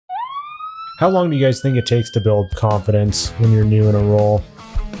How long do you guys think it takes to build confidence when you're new in a role?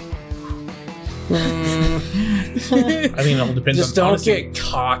 I mean, it all depends. Just don't get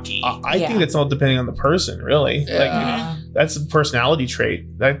cocky. I think that's all depending on the person, really. Yeah. Like, that's a personality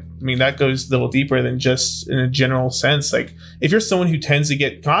trait. That goes a little deeper than just in a general sense. Like, if you're someone who tends to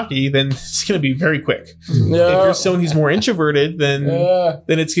get cocky, then it's going to be very quick. Yeah. If you're someone who's more introverted, then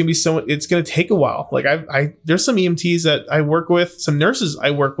it's going to be it's going to take a while. Like, there's some EMTs that I work with, some nurses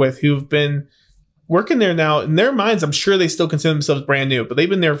I work with who've been working there now. In their minds, I'm sure they still consider themselves brand new, but they've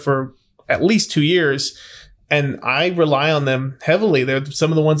been there for at least 2 years. And I rely on them heavily. They're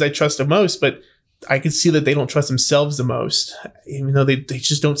some of the ones I trust the most, but I can see that they don't trust themselves the most, even though they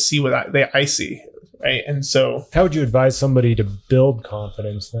just don't see what I see, right? And so, how would you advise somebody to build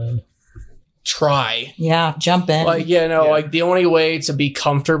confidence then? Try. Yeah, jump in. Like, like the only way to be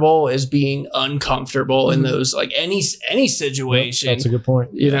comfortable is being uncomfortable in those, like any situation. That's a good point.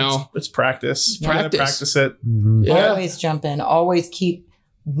 You know, it's practice. Practice it. Always jump in. Always keep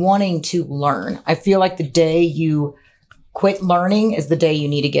wanting to learn. I feel like the day you quit learning is the day you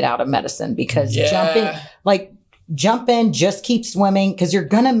need to get out of medicine, because jump in, just keep swimming, because you're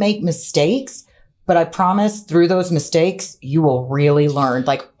going to make mistakes. But I promise through those mistakes, you will really learn.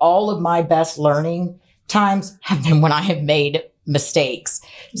 Like, all of my best learning times have been when I have made mistakes.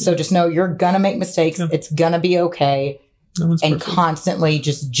 So just know you're going to make mistakes. Yeah. It's going to be okay. And constantly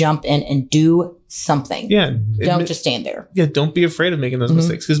just jump in and do something. Yeah. Don't just stand there. Yeah. Don't be afraid of making those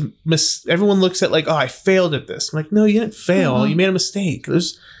mistakes, because everyone looks at like, oh, I failed at this. I'm like, no, you didn't fail. You made a mistake.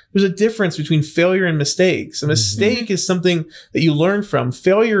 There's a difference between failure and mistakes. A mistake is something that you learn from.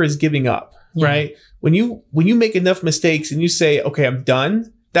 Failure is giving up, right? When you make enough mistakes and you say, okay, I'm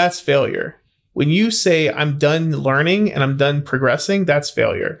done, that's failure. When you say I'm done learning and I'm done progressing, that's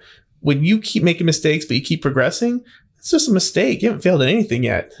failure. When you keep making mistakes, but you keep progressing, it's just a mistake. You haven't failed at anything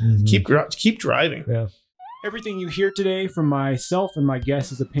yet. Keep driving. Yeah. Everything you hear today from myself and my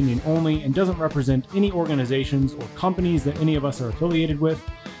guests is opinion only and doesn't represent any organizations or companies that any of us are affiliated with.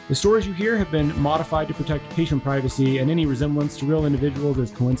 The stories you hear have been modified to protect patient privacy, and any resemblance to real individuals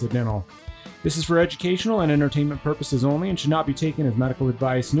is coincidental. This is for educational and entertainment purposes only and should not be taken as medical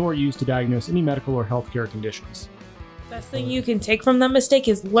advice nor used to diagnose any medical or healthcare conditions. Best thing you can take from that mistake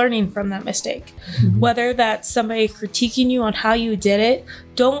is learning from that mistake. Whether that's somebody critiquing you on how you did it,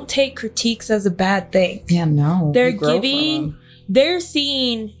 don't take critiques as a bad thing. Yeah, no. They're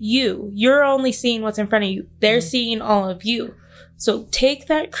seeing you. You're only seeing what's in front of you. They're seeing all of you. So take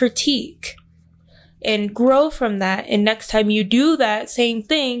that critique and grow from that. And next time you do that same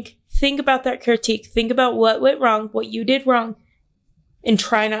thing, think about that critique. Think about what went wrong, what you did wrong, and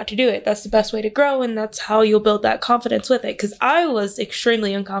try not to do it. That's the best way to grow, and that's how you'll build that confidence with it. Because I was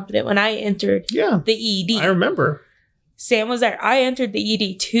extremely unconfident when I entered the ED. I remember. Sam was there. I entered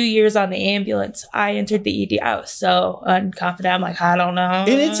the ED 2 years on the ambulance. I entered the ED. I was so unconfident. I'm like, I don't know.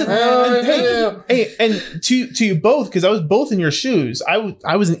 And it's and to you both, because I was both in your shoes. I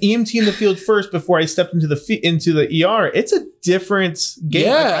was an EMT in the field first before I stepped into the ER. It's a different game.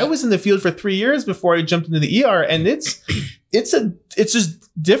 Yeah. Like, I was in the field for 3 years before I jumped into the ER, and it's just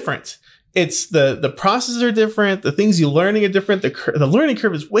different. It's the processes are different. The things you're learning are different. The learning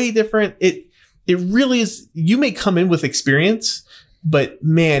curve is way different. It really is. You may come in with experience, but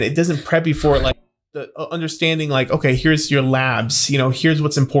man, it doesn't prep you for like the understanding, like, okay, here's your labs, here's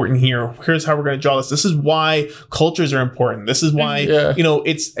what's important here. Here's how we're going to draw this. This is why cultures are important. This is why,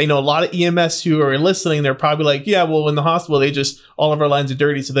 it's, a lot of EMS who are listening, they're probably like, yeah, well, in the hospital, all of our lines are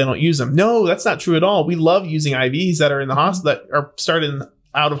dirty, so they don't use them. No, that's not true at all. We love using IVs that are in the hospital, that are started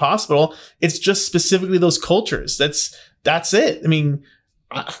out of hospital. It's just specifically those cultures. That's it. I mean,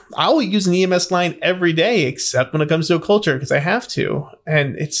 I'll use an EMS line every day, except when it comes to a culture, because I have to.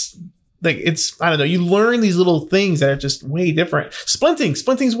 And it's like, I don't know, you learn these little things that are just way different.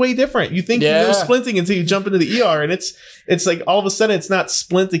 Splinting's way different. You think you know splinting until you jump into the ER, and it's like all of a sudden it's not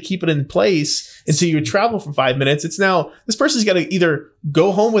splint to keep it in place until you travel for 5 minutes. It's now this person's got to either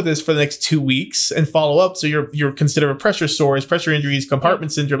go home with this for the next 2 weeks and follow up. So you're considered pressure sores, pressure injuries,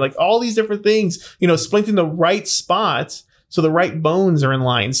 compartment syndrome, like all these different things, splinting the right spot. So the right bones are in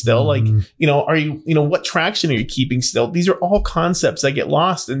line still. Like, are you, what traction are you keeping still? These are all concepts that get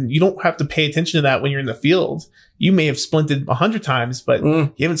lost, and you don't have to pay attention to that when you're in the field. You may have splinted 100 times, but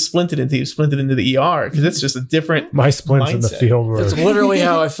you haven't splinted until you splinted into the ER, because it's just a different My splints mindset. In the field were... That's literally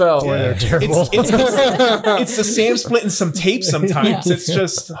how I felt. They're terrible. It's the Sam splint and some tape sometimes. It's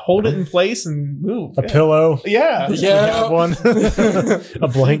just hold it in place and move. A pillow. Yeah. One. A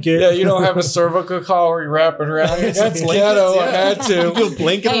blanket. Yeah, you don't have a cervical collar where you wrap it around. That's ghetto. I had to. You do a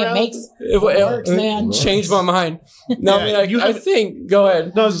blanket around? It It works, man. Changed my mind. No, Yeah, I mean, I think. Go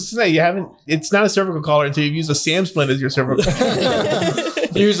ahead. No, I was just saying, you haven't. It's not a cervical collar until you've used a Sam splint as your cervical.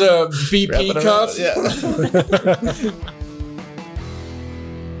 Use a BP Wrap it cuff. around, yeah.